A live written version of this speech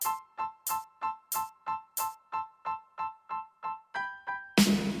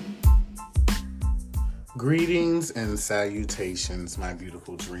Greetings and salutations, my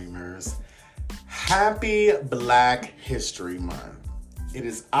beautiful dreamers. Happy Black History Month. It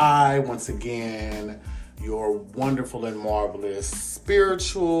is I, once again, your wonderful and marvelous,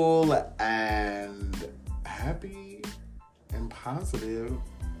 spiritual, and happy and positive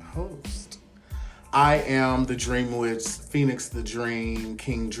host. I am the Dream Witch, Phoenix the Dream,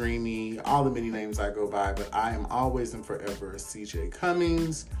 King Dreamy, all the many names I go by, but I am always and forever CJ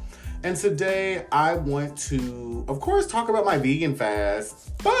Cummings. And today I want to, of course, talk about my vegan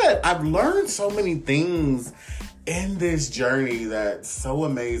fast, but I've learned so many things in this journey that's so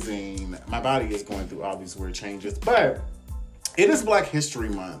amazing. My body is going through all these weird changes, but it is Black History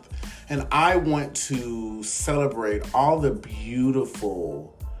Month, and I want to celebrate all the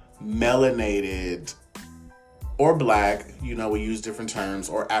beautiful, melanated, or Black, we use different terms,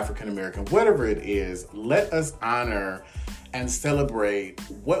 or African American, whatever it is. Let us honor and celebrate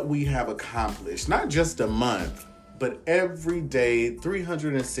what we have accomplished, not just a month, but every day,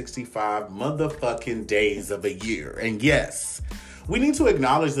 365 motherfucking days of a year. And yes, we need to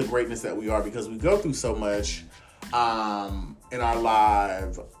acknowledge the greatness that we are, because we go through so much in our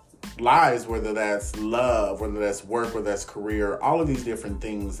lives, whether that's love, whether that's work, whether that's career, all of these different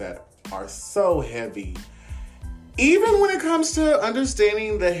things that are so heavy. Even when it comes to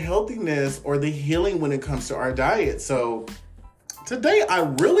understanding the healthiness or the healing when it comes to our diet. So today I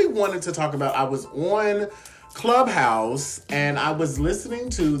really wanted to talk about, I was on Clubhouse and I was listening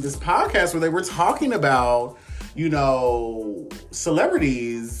to this podcast where they were talking about,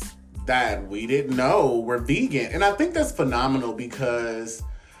 celebrities that we didn't know were vegan. And I think that's phenomenal, because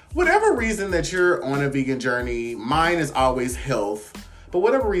whatever reason that you're on a vegan journey, mine is always health, but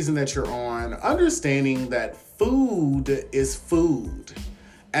whatever reason that you're on, understanding that food is food.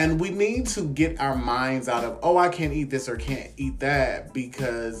 And we need to get our minds out of, I can't eat this or can't eat that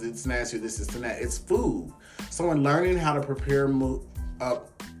because it's nasty, this is and that. It's food. So in learning how to prepare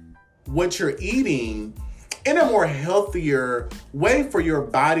what you're eating in a more healthier way for your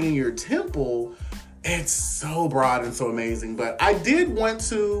body and your temple, it's so broad and so amazing. But I did want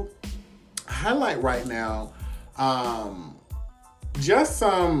to highlight right now just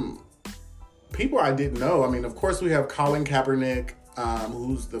some people I didn't know. I mean, of course, we have Colin Kaepernick,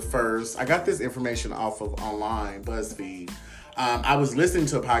 who's the first. I got this information off of online, BuzzFeed. I was listening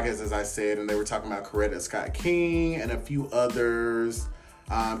to a podcast, as I said, and they were talking about Coretta Scott King and a few others,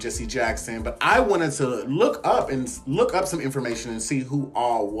 Jesse Jackson. But I wanted to look up some information and see who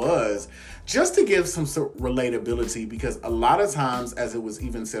all was, just to give some sort of relatability, because a lot of times, as it was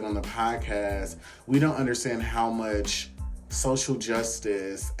even said on the podcast, we don't understand how much social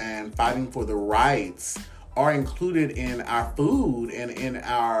justice and fighting for the rights are included in our food and in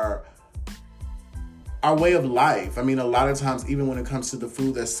our way of life. I mean, a lot of times, even when it comes to the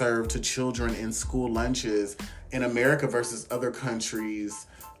food that's served to children in school lunches in America versus other countries,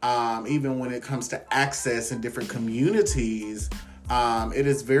 even when it comes to access in different communities, it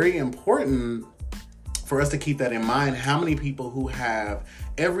is very important for us to keep that in mind. How many people who have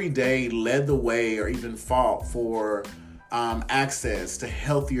every day led the way or even fought for access to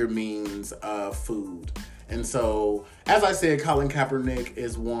healthier means of food. And so, as I said, Colin Kaepernick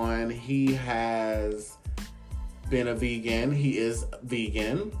is one. He has been a vegan. He is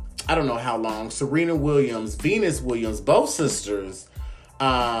vegan. I don't know how long. Serena Williams, Venus Williams, both sisters,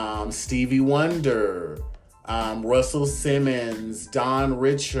 Stevie Wonder, Russell Simmons, Don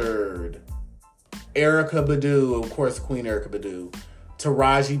Richard, Erykah Badu, of course, Queen Erykah Badu,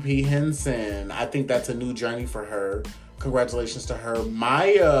 Taraji P. Henson. I think that's a new journey for her. Congratulations to her.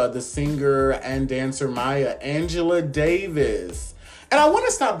 Maya, the singer and dancer Maya. Angela Davis. And I want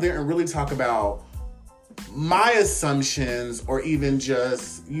to stop there and really talk about my assumptions, or even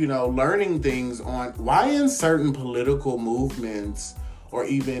just, learning things on why in certain political movements or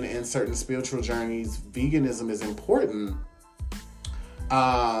even in certain spiritual journeys, veganism is important.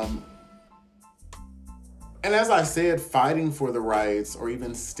 And as I said, fighting for the rights, or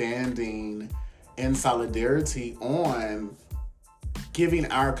even standing in solidarity on giving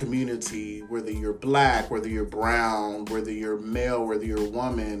our community, whether you're Black, whether you're brown, whether you're male, whether you're a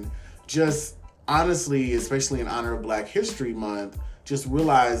woman, just honestly, especially in honor of Black History Month, just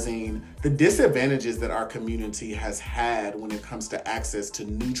realizing the disadvantages that our community has had when it comes to access to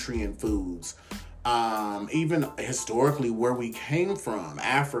nutrient foods. Even historically, where we came from,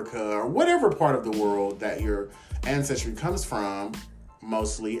 Africa, or whatever part of the world that your ancestry comes from,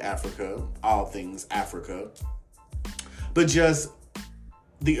 mostly Africa, all things Africa, but just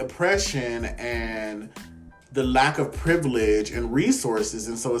the oppression and the lack of privilege and resources.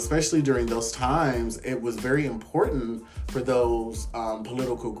 And so especially during those times, it was very important for those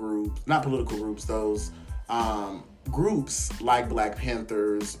those groups like Black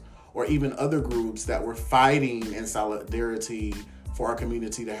Panthers or even other groups that were fighting in solidarity for our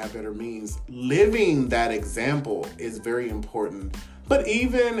community to have better means. Living that example is very important. But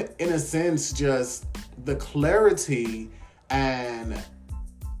even in a sense, just the clarity and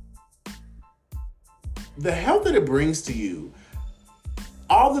the health that it brings to you.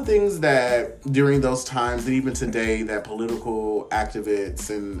 All the things that during those times and even today that political activists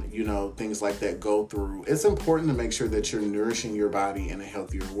and, things like that go through, it's important to make sure that you're nourishing your body in a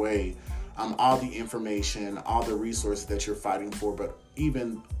healthier way. All the information, all the resources that you're fighting for, but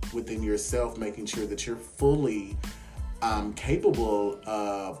even within yourself, making sure that you're fully capable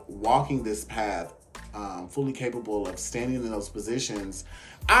of walking this path, fully capable of standing in those positions.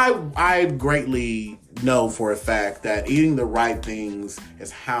 I greatly know for a fact that eating the right things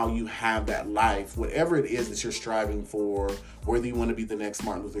is how you have that life, whatever it is that you're striving for, whether you want to be the next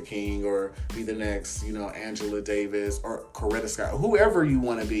Martin Luther King or be the next, Angela Davis or Coretta Scott, whoever you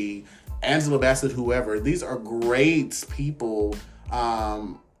want to be, Angela Bassett, whoever. These are great people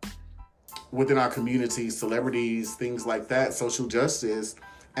within our community, celebrities, things like that, social justice.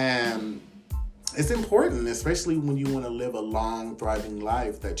 And it's important, especially when you want to live a long, thriving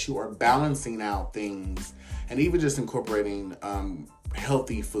life, that you are balancing out things and even just incorporating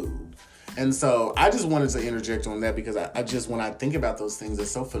healthy food. And so I just wanted to interject on that because I just, when I think about those things, it's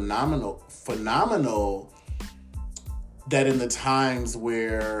so phenomenal that in the times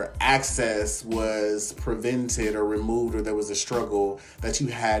where access was prevented or removed or there was a struggle, that you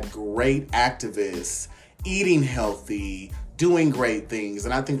had great activists eating healthy, doing great things.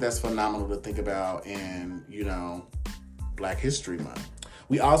 And I think that's phenomenal to think about in, Black History Month.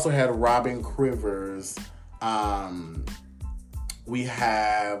 We also had Robin Quivers. We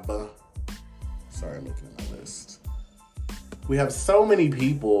have, sorry, I'm looking at my list. We have so many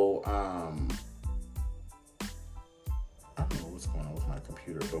people. I don't know what's going on with my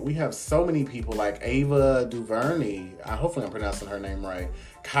computer, but we have so many people like Ava DuVernay. Hopefully I'm pronouncing her name right.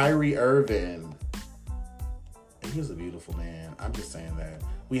 Kyrie Irvin. He was a beautiful man. I'm just saying that.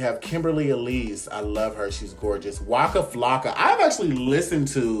 We have Kimberly Elise. I love her. She's gorgeous. Waka Flocka. I've actually listened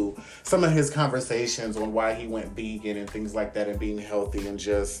to some of his conversations on why he went vegan and things like that and being healthy and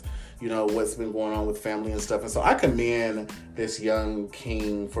just, what's been going on with family and stuff. And so I commend this young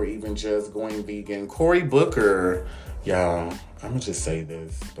king for even just going vegan. Cory Booker. Y'all, I'm going to just say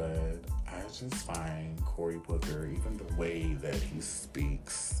this, but I just find Cory Booker, even the way that he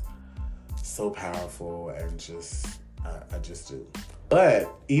speaks, so powerful and just, I just do.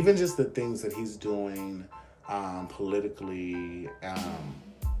 But even just the things that he's doing politically,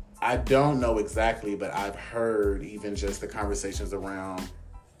 I don't know exactly, but I've heard even just the conversations around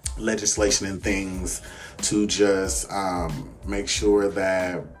legislation and things to just make sure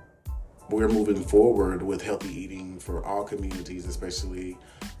that we're moving forward with healthy eating for all communities, especially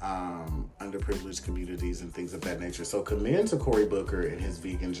underprivileged communities and things of that nature. So commend to Cory Booker and his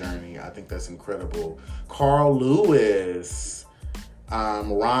vegan journey. I think that's incredible. Carl Lewis,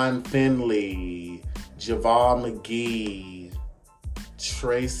 Ron Finley, Javal McGee,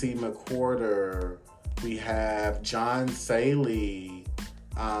 Tracy McQuarter. We have John Saley,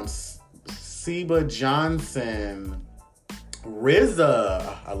 Seba Johnson,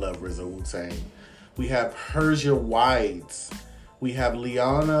 RZA. I love RZA, Wu-Tang. We have Persia White. We have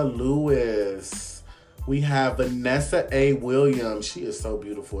Leona Lewis. We have Vanessa A. Williams. She is so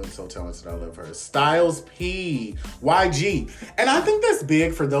beautiful and so talented. I love her. Styles P. YG. And I think that's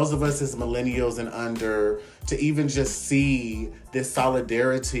big for those of us as millennials and under to even just see this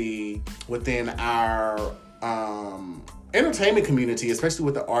solidarity within our entertainment community, especially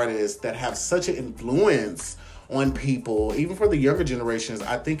with the artists that have such an influence on people, even for the younger generations.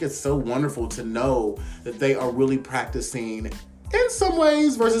 I think it's so wonderful to know that they are really practicing in some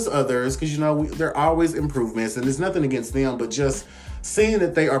ways versus others, because there are always improvements, and there's nothing against them, but just seeing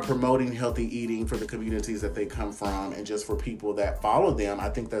that they are promoting healthy eating for the communities that they come from and just for people that follow them, I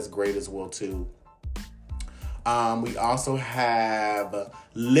think that's great as well too. We also have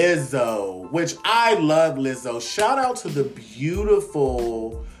Lizzo, which I love Lizzo. Shout out to the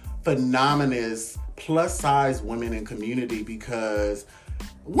beautiful, phenomenous plus size women in community, because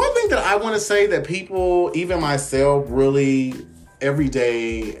one thing that I want to say that people, even myself, really every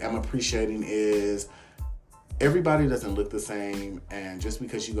day am appreciating is everybody doesn't look the same. And just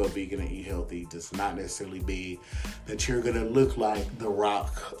because you go vegan and eat healthy does not necessarily mean that you're going to look like The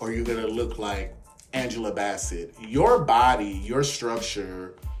Rock or you're going to look like Angela Bassett. Your body, your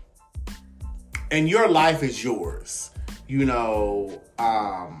structure, and your life is yours.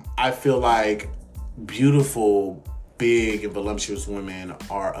 I feel like beautiful, big, and voluptuous women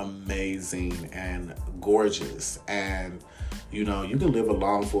are amazing and gorgeous. And, you know, you can live a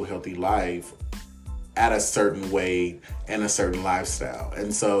long, full, healthy life at a certain weight and a certain lifestyle.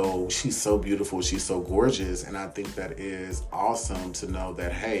 And so she's so beautiful, she's so gorgeous, and I think that is awesome to know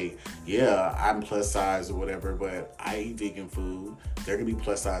that, hey, yeah, I'm plus size or whatever, but I eat vegan food. There can be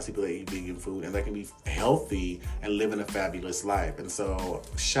plus size people that eat vegan food, and they can be healthy and living a fabulous life. And so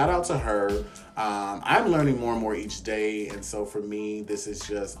shout out to her. I'm learning more and more each day, and so for me, this is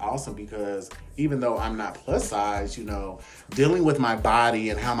just awesome, because even though I'm not plus size, you know, dealing with my body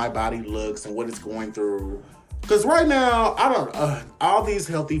and how my body looks and what it's going through. Because right now, I don't, all these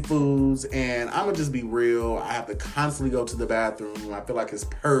healthy foods, and I'm going to just be real, I have to constantly go to the bathroom. I feel like it's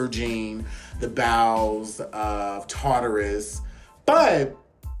purging the bowels of Tartarus. But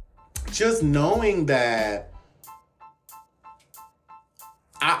just knowing that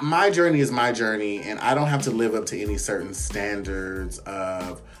my journey is my journey, and I don't have to live up to any certain standards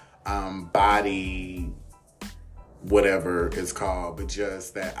of body, whatever it's called, but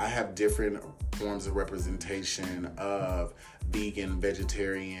just that I have different forms of representation of vegan,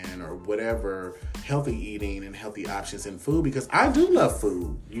 vegetarian, or whatever healthy eating and healthy options in food, because I do love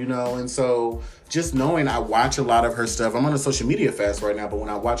food, you know. And so just knowing, I watch a lot of her stuff. I'm on a social media fast right now, but when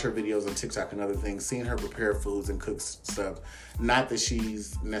I watch her videos on TikTok and other things, seeing her prepare foods and cook stuff, not that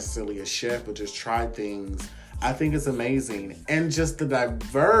she's necessarily a chef, but just try things, I think it's amazing. And just the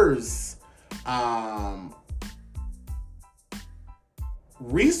diverse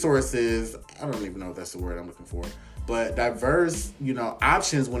resources, I don't even know if that's the word I'm looking for, but diverse, you know,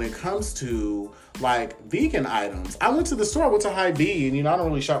 options when it comes to like vegan items. I went to the store, I went to Hy-Vee, and you know, I don't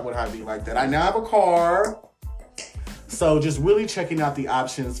really shop with Hy-Vee like that. I now have a car. So just really checking out the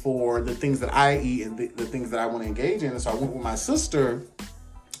options for the things that I eat and the things that I want to engage in. And so I went with my sister.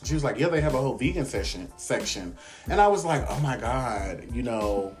 She was like, yeah, they have a whole vegan section. And I was like, oh my God, you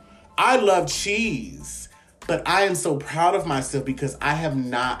know, I love cheese. But I am so proud of myself because I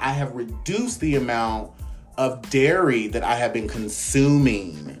have reduced the amount of dairy that I have been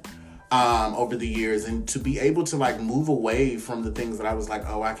consuming over the years, and to be able to like move away from the things that I was like,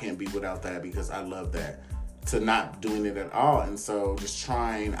 oh, I can't be without that because I love that, to not doing it at all. And so just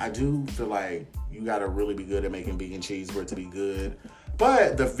trying, I do feel like you got to really be good at making vegan cheese for it to be good.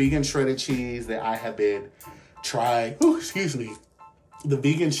 But the vegan shredded cheese that I have been trying, the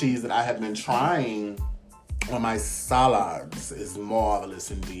vegan cheese that I have been trying on my salads is marvelous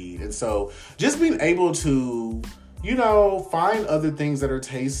indeed. And so just being able to, you know, find other things that are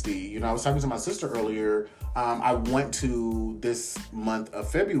tasty. You know, I was talking to my sister earlier. I went to this month of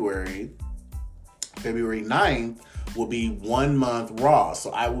February 9th will be 1 month raw.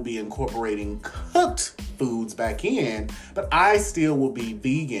 So I will be incorporating cooked foods back in, but I still will be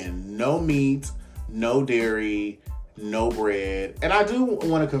vegan. No meat, no dairy, no bread. And I do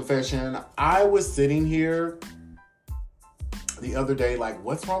want a confession. I was sitting here the other day like,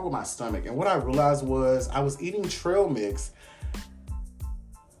 what's wrong with my stomach? And what I realized was I was eating trail mix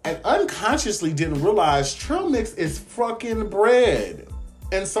and unconsciously didn't realize trail mix is fucking bread.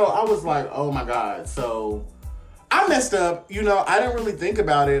 And so I was like, oh my God. So I messed up. You know, I didn't really think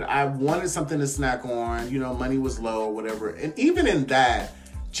about it. I wanted something to snack on. You know, money was low or whatever. And even in that,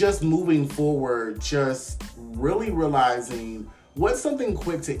 just moving forward, just really realizing what's something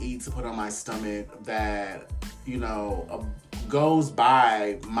quick to eat to put on my stomach that, you know, goes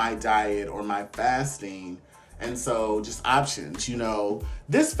by my diet or my fasting. And so just options, you know,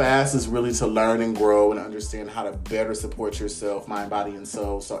 this fast is really to learn and grow and understand how to better support yourself, mind, body, and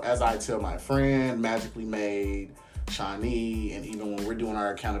soul. So as I tell my friend, Magically Made, Shawnee, and even when we're doing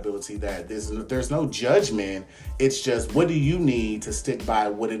our accountability, that there's no judgment. It's just, what do you need to stick by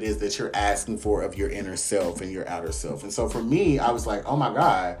what it is that you're asking for of your inner self and your outer self? And so for me, I was like, oh my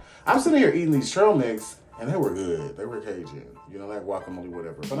God, I'm sitting here eating these trail mix and they were good. They were Cajun, you know, like guacamole,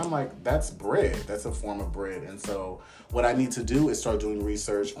 whatever. But I'm like, that's bread. That's a form of bread. And so what I need to do is start doing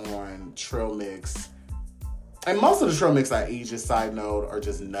research on trail mix. And most of the trail mix I eat, just side note, are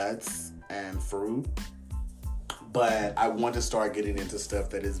just nuts and fruit. But I want to start getting into stuff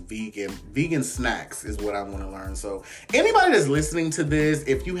that is vegan. Vegan snacks is what I want to learn. So anybody that's listening to this,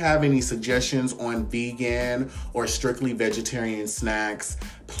 if you have any suggestions on vegan or strictly vegetarian snacks,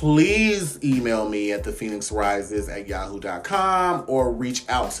 please email me at thephoenixrises@yahoo.com or reach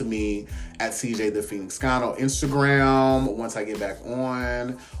out to me at CJ the Phoenix Scout on Instagram once I get back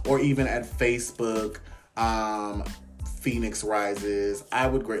on, or even at Facebook. Phoenix Rises. I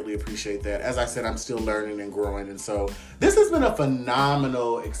would greatly appreciate that. As I said, I'm still learning and growing. And so this has been a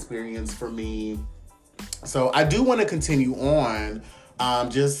phenomenal experience for me. So I do want to continue on,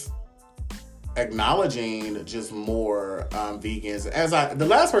 just acknowledging just more vegans. The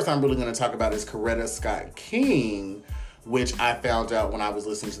last person I'm really going to talk about is Coretta Scott King, which I found out when I was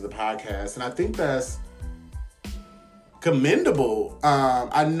listening to the podcast, and I think that's commendable.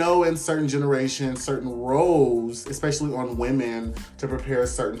 I know in certain generations, certain roles, especially on women, to prepare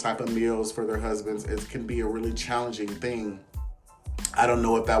certain type of meals for their husbands, it can be a really challenging thing. I don't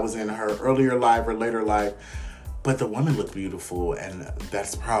know if that was in her earlier life or later life, but the woman looked beautiful, and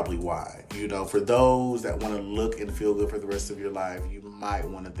that's probably why. You know, for those that want to look and feel good for the rest of your life, you might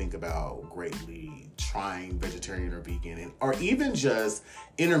want to think about greatly trying vegetarian or vegan, or even just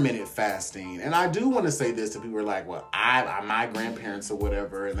intermittent fasting. And I do want to say this to people who are like, well, my grandparents or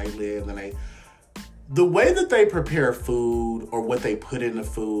whatever, and they lived, and the way that they prepare food or what they put in the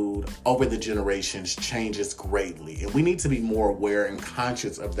food over the generations changes greatly. And we need to be more aware and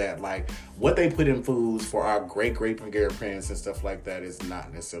conscious of that. Like, what they put in foods for our great-great-grandparents and stuff like that is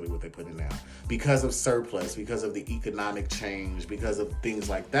not necessarily what they put in now. Because of surplus, because of the economic change, because of things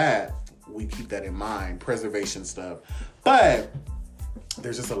like that, we keep that in mind, preservation stuff. But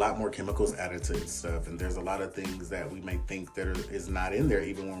there's just a lot more chemicals added to stuff, and there's a lot of things that we may think that is not in there,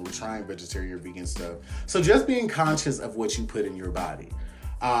 even when we're trying vegetarian or vegan stuff. So just being conscious of what you put in your body.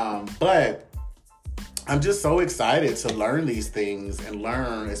 But I'm just so excited to learn these things and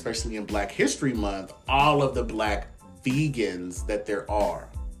learn, especially in Black History Month, all of the Black vegans that there are.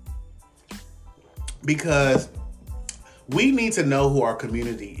 Because we need to know who our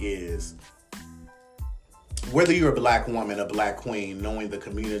community is. Whether you're a Black woman, a Black queen, knowing the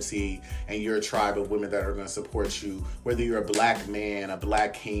community and your tribe of women that are going to support you, whether you're a Black man, a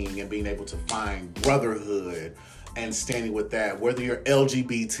Black king, and being able to find brotherhood and standing with that, whether you're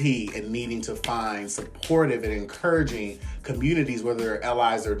LGBT and needing to find supportive and encouraging communities, whether they're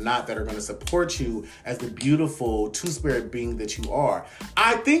allies or not, that are going to support you as the beautiful two-spirit being that you are.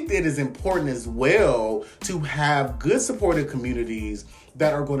 I think it is important as well to have good supportive communities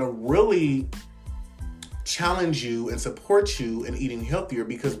that are going to really challenge you and support you in eating healthier,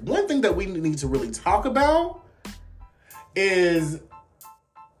 because one thing that we need to really talk about is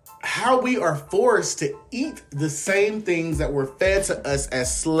how we are forced to eat the same things that were fed to us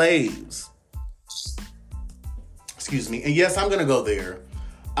as slaves. Excuse me. And yes, I'm going to go there.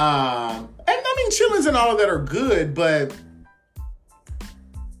 And I mean, chillings and all of that are good, but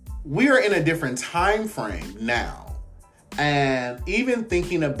we are in a different time frame now. And even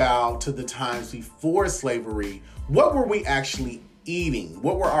thinking about to the times before slavery, what were we actually eating?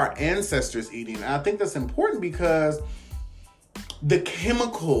 What were our ancestors eating? And I think that's important because the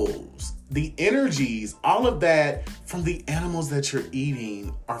chemicals, the energies, all of that from the animals that you're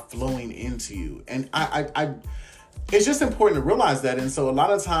eating are flowing into you. And I it's just important to realize that. And so a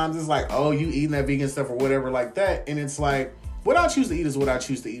lot of times it's like, oh, you eating that vegan stuff or whatever like that. And it's like, what I choose to eat is what I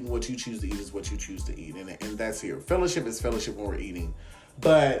choose to eat, and what you choose to eat is what you choose to eat. And that's here. Fellowship is fellowship when we're eating.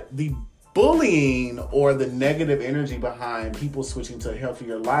 But the bullying or the negative energy behind people switching to a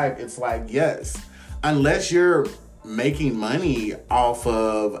healthier life, it's like, yes, unless you're making money off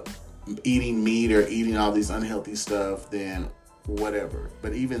of eating meat or eating all these unhealthy stuff, then whatever.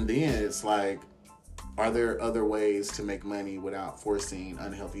 But even then, it's like, are there other ways to make money without forcing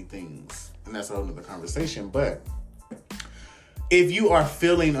unhealthy things? And that's a whole other conversation. But if you are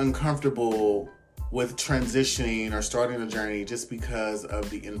feeling uncomfortable with transitioning or starting a journey just because of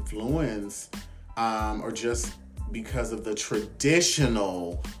the influence or just because of the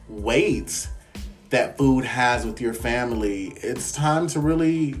traditional weight that food has with your family, it's time to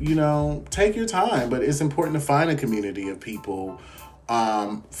really, take your time. But it's important to find a community of people,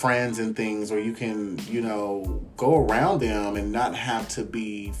 friends and things where you can, go around them and not have to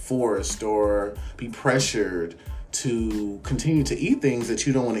be forced or be pressured to continue to eat things that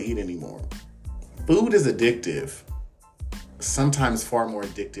you don't want to eat anymore. Food is addictive, sometimes far more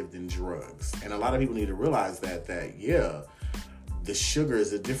addictive than drugs. And a lot of people need to realize that the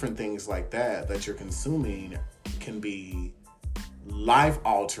sugars, the different things like that you're consuming can be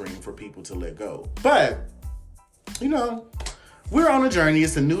life-altering for people to let go. But, we're on a journey.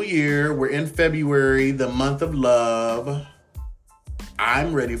 It's a new year. We're in February, the month of love.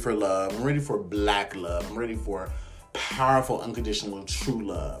 I'm ready for love. I'm ready for Black love. I'm ready for powerful, unconditional, true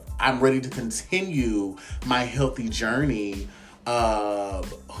love. I'm ready to continue my healthy journey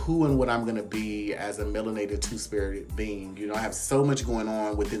of who and what I'm going to be as a melanated two-spirited being. I have so much going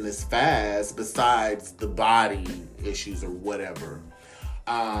on within this fast besides the body issues or whatever.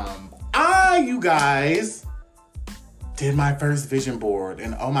 You guys, did my first vision board,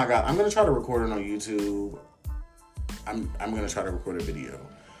 and oh my God, I'm going to try to record it on YouTube. I'm going to try to record a video.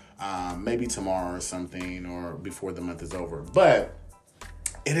 Maybe tomorrow or something, or before the month is over. But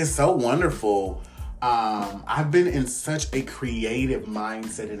It is so wonderful. I've been in such a creative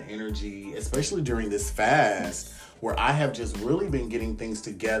mindset and energy, especially during this fast, where I have just really been getting things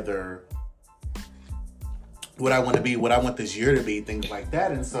together, what I want to be, what I want this year to be, things like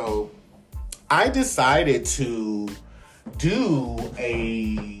that. And so I decided to do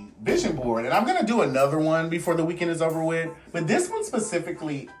a vision board, and I'm going to do another one before the weekend is over with. But this one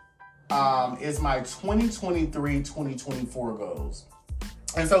specifically is my 2023-2024 goals.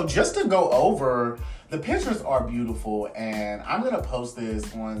 And so just to go over, the pictures are beautiful, and I'm going to post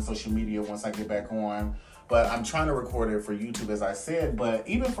this on social media once I get back on, but I'm trying to record it for YouTube, as I said. But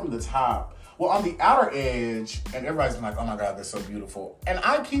even from the top, well, on the outer edge, and everybody's been like, oh my God, they're so beautiful. And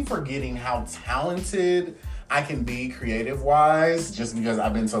I keep forgetting how talented I can be creative-wise, just because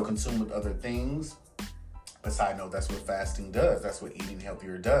I've been so consumed with other things. But side note, that's what fasting does. That's what eating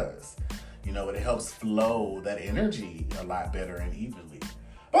healthier does. You know, it helps flow that energy a lot better and evenly.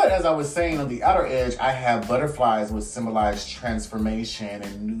 But as I was saying, on the outer edge, I have butterflies, which symbolize transformation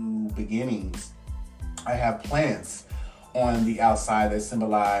and new beginnings. I have plants on the outside that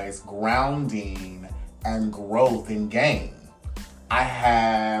symbolize grounding and growth and gain. I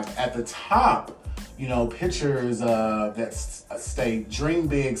have at the top, you know, pictures that state dream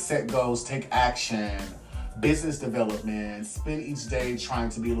big, set goals, take action, business development, spend each day trying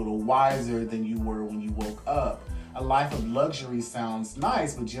to be a little wiser than you were when you woke up. A life of luxury sounds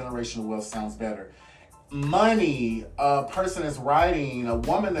nice, but generational wealth sounds better. Money, a person that's writing, a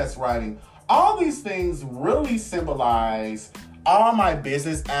woman that's writing, all these things really symbolize all my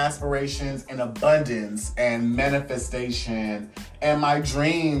business aspirations and abundance and manifestation and my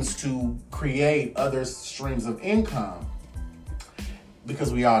dreams to create other streams of income.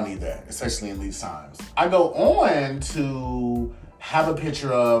 Because we all need that, especially in these times. I go on to have a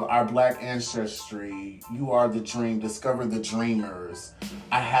picture of our Black ancestry. You are the dream, discover the dreamers.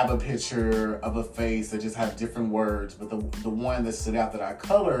 I have a picture of a face that just have different words, but the one that stood out that I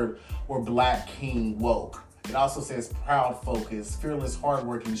colored were Black, King, Woke. It also says proud, focused, fearless,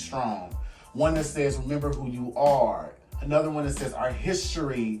 hardworking, strong. One that says remember who you are. Another one that says our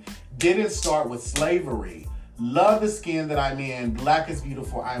history didn't start with slavery. Love the skin that I'm in. Black is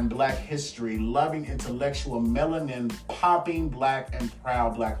beautiful. I am Black history. Loving, intellectual, melanin, popping, Black and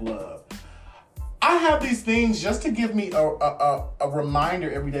proud, Black love. I have these things just to give me a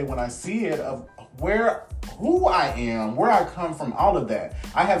reminder every day when I see it of who I am, where I come from, all of that.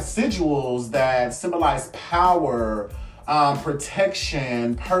 I have sigils that symbolize power,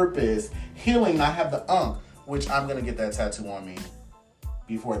 protection, purpose, healing. I have the Ankh, which I'm going to get that tattoo on me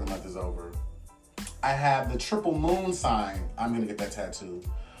before the month is over. I have the triple moon sign. I'm going to get that tattoo.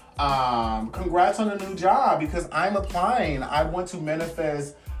 Congrats on a new job, because I'm applying. I want to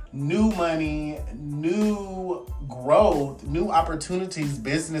manifest new money, new growth, new opportunities,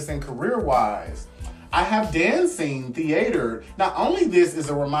 business and career-wise. I have dancing, theater. Not only this is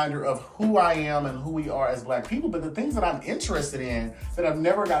a reminder of who I am and who we are as Black people, but the things that I'm interested in that I've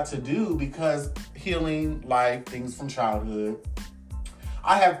never got to do because healing, life, things from childhood.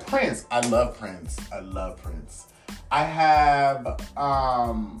 I have Prince. I love Prince. I love Prince. I have,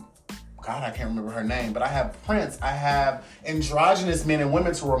 God, I can't remember her name, but I have Prince. I have androgynous men and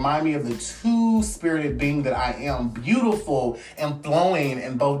women to remind me of the two-spirited being that I am, beautiful and flowing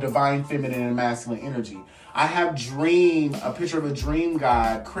in both divine feminine and masculine energy. I have dream, a picture of a dream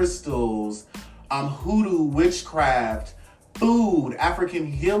god, crystals, hoodoo, witchcraft, food, African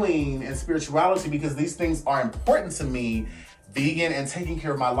healing, and spirituality, because these things are important to me. Vegan and taking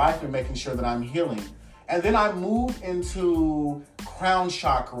care of my life and making sure that I'm healing. And then I move into crown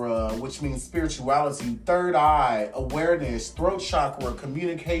chakra, which means spirituality, third eye, awareness, throat chakra,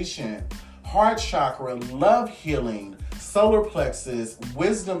 communication, heart chakra, love healing, solar plexus,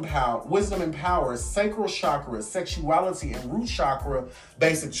 wisdom and power, sacral chakra, sexuality, and root chakra,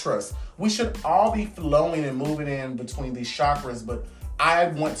 basic trust. We should all be flowing and moving in between these chakras, but I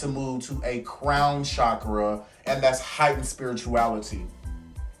want to move to a crown chakra, and that's heightened spirituality.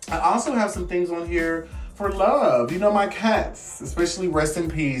 I also have some things on here for love. You know, my cats, especially rest in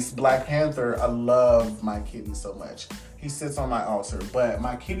peace, Black Panther. I love my kitty so much. He sits on my altar, but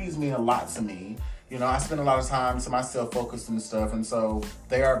my kitties mean a lot to me. You know, I spend a lot of time to myself focused and stuff, and so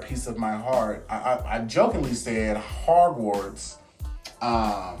they are a piece of my heart. I jokingly said Hogwarts,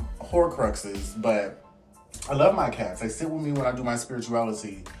 Horcruxes, but I love my cats. They sit with me when I do my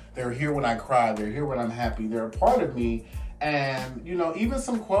spirituality. They're here when I cry. They're here when I'm happy. They're a part of me. And, you know, even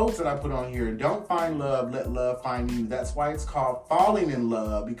some quotes that I put on here. Don't find love, let love find you. That's why it's called falling in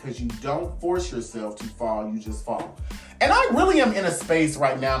love, because you don't force yourself to fall. You just fall. And I really am in a space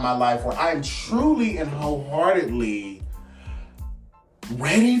right now in my life where I am truly and wholeheartedly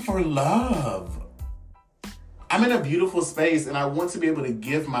ready for love. I'm in a beautiful space and I want to be able to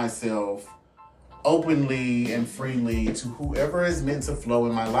give myself openly and freely to whoever is meant to flow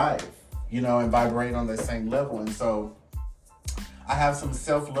in my life, and vibrate on the same level. And so I have some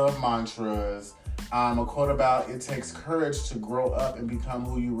self-love mantras, a quote about it takes courage to grow up and become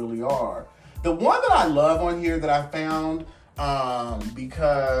who you really are. The one that I love on here that I found,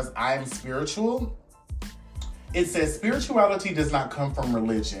 because I am spiritual, it says spirituality does not come from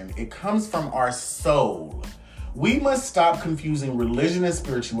religion. It comes from our soul. We must stop confusing religion and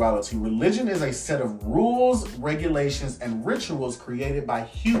spirituality. Religion is a set of rules, regulations, and rituals created by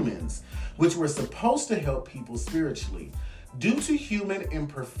humans, which were supposed to help people spiritually. Due to human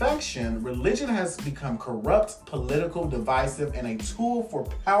imperfection, religion has become corrupt, political, divisive, and a tool for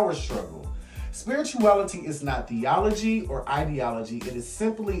power struggle. Spirituality is not theology or ideology. It is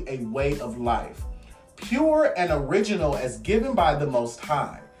simply a way of life, pure and original as given by the Most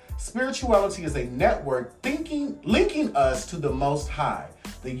High. Spirituality is a network linking us to the Most High,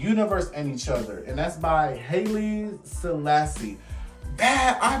 the universe, and each other. And that's by Haile Selassie.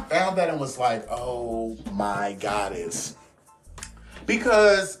 I found that and was like, oh my goddess.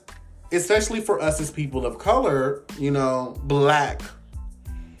 Because, especially for us as people of color, Black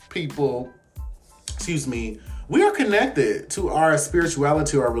people, we are connected to our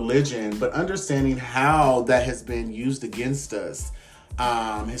spirituality, our religion, but understanding how that has been used against us.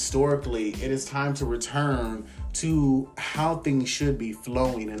 Historically, it is time to return to how things should be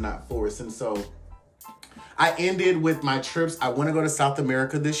flowing and not forced. And so I ended with my trips. I want to go to South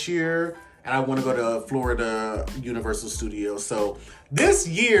America this year, and I want to go to Florida Universal Studios. So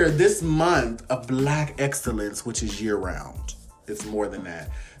this month of Black excellence, which is year round, it's more than that.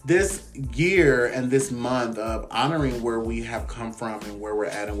 This year and this month of honoring where we have come from and where we're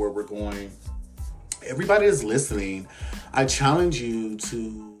at and where we're going, everybody is listening. I challenge you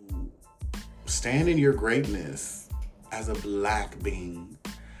to stand in your greatness as a Black being.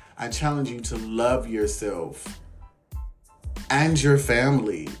 I challenge you to love yourself and your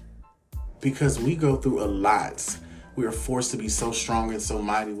family, because we go through a lot. We are forced to be so strong and so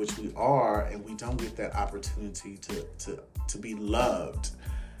mighty, which we are, and we don't get that opportunity to be loved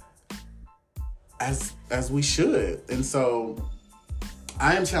as we should. And so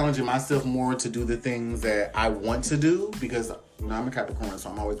I am challenging myself more to do the things that I want to do, because I'm a Capricorn, so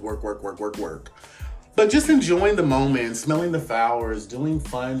I'm always work. But just enjoying the moment, smelling the flowers, doing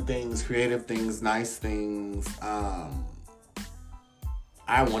fun things, creative things, nice things.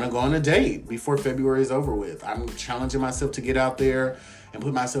 I want to go on a date before February is over with. I'm challenging myself to get out there and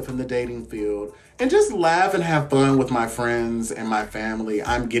put myself in the dating field and just laugh and have fun with my friends and my family.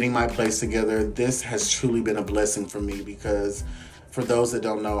 I'm getting my place together. This has truly been a blessing for me, because for those that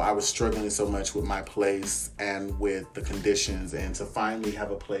don't know, I was struggling so much with my place and with the conditions, and to finally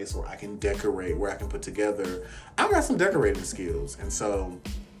have a place where I can decorate, where I can put together. I've got some decorating skills. And so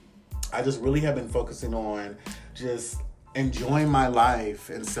I just really have been focusing on just enjoying my life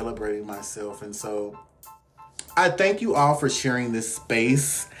and celebrating myself. And so I thank you all for sharing this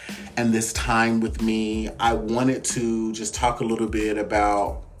space and this time with me. I wanted to just talk a little bit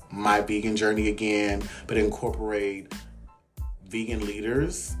about my vegan journey again, but incorporate vegan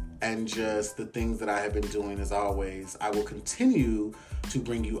leaders and just the things that I have been doing. As always, I will continue to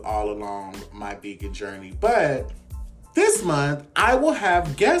bring you all along my vegan journey. But this month, I will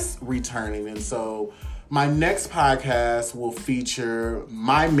have guests returning. And so my next podcast will feature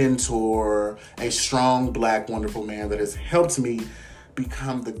my mentor, a strong, Black, wonderful man that has helped me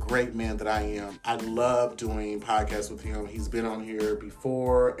become the great man that I am. I love doing podcasts with him. He's been on here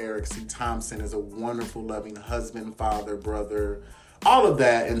before. Eric C. Thompson is a wonderful, loving husband, father, brother, all of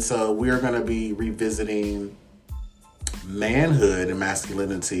that. And so we're going to be revisiting manhood and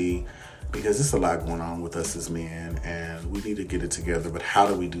masculinity, because there's a lot going on with us as men and we need to get it together. But how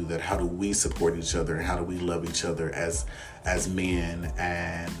do we do that? How do we support each other? And how do we love each other as men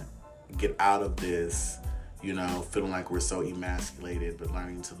and get out of this, feeling like we're so emasculated, but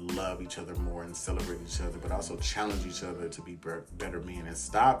learning to love each other more and celebrate each other, but also challenge each other to be better men and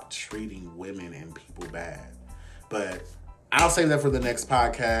stop treating women and people bad. But I'll save that for the next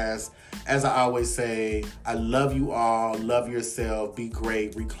podcast. As I always say, I love you all. Love yourself. Be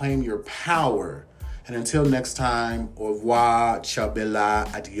great. Reclaim your power. And until next time, au revoir, ciao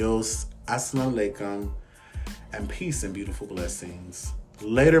bella, adios, assalamu alaikum, and peace and beautiful blessings.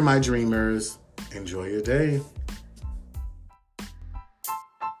 Later, my dreamers. Enjoy your day.